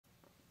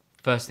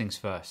First things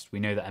first, we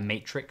know that a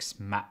matrix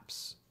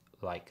maps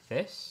like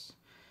this.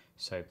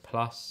 So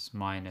plus,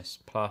 minus,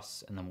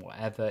 plus, and then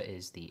whatever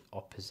is the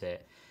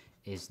opposite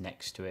is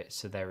next to it.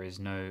 So there is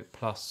no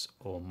plus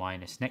or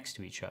minus next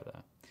to each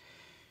other.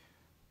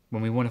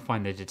 When we want to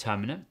find the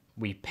determinant,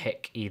 we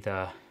pick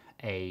either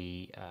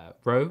a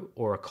row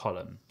or a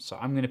column. So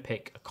I'm going to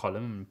pick a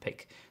column and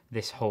pick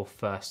this whole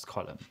first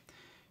column.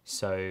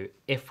 So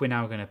if we're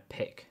now going to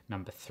pick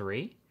number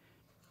 3,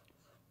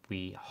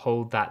 we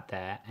hold that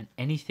there, and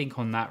anything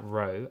on that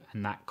row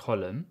and that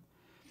column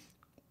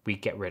we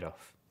get rid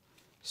of.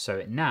 So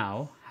it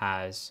now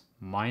has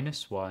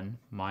 -1,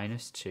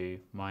 -2,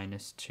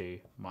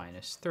 -2,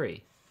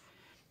 -3.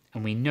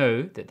 And we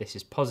know that this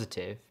is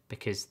positive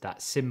because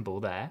that symbol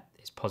there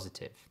is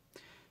positive.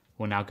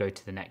 We'll now go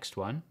to the next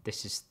one.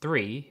 This is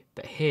 3,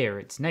 but here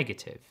it's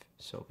negative.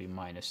 So it'll be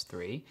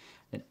 -3.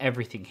 Then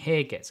everything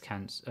here gets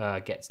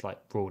like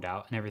ruled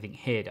out, and everything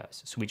here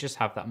does. So we just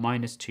have that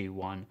 -2,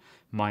 1,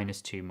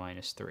 -2,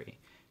 -3.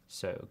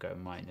 So it'll go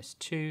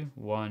 -2,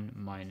 1,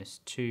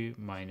 -2,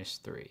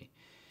 -3.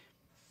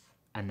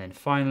 And then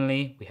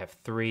finally we have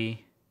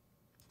 3.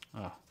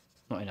 Oh,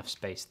 not enough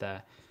space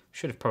there.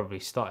 Should have probably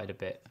started a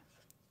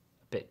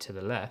bit to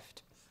the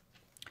left.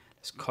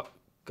 Let's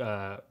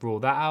rule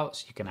that out.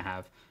 So you're going to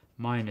have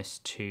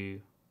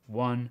 -2,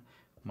 1,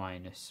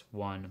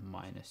 -1,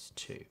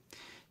 -2.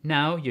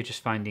 Now you're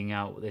just finding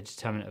out what the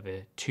determinant of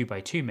a 2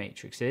 by 2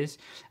 matrix is,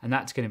 and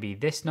that's going to be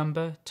this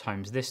number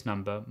times this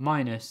number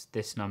minus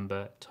this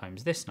number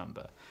times this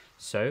number.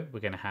 So we're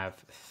going to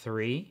have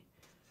 3,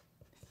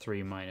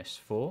 3 minus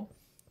 4,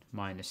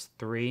 minus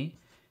 3,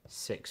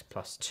 6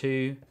 plus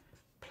 2,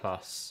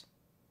 plus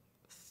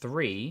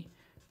 3,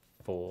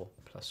 4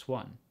 plus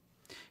 1.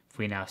 If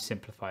we now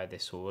simplify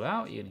this all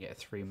out, you're going to get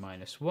 3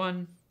 minus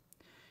 1,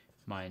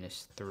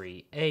 minus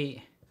 3,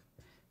 8,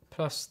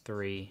 plus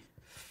 3,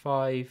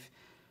 5,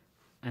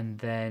 and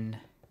then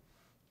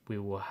we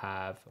will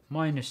have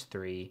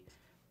 -3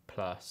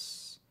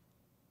 plus,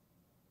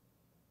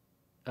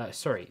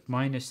 -3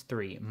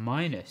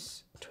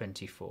 minus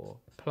 24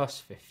 plus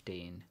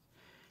 15,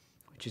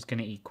 which is going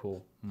to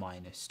equal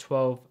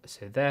 -12.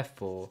 So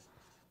therefore,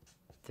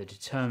 the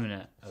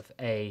determinant of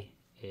A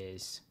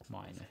is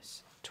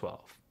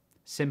 -12.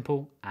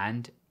 Simple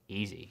and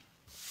easy.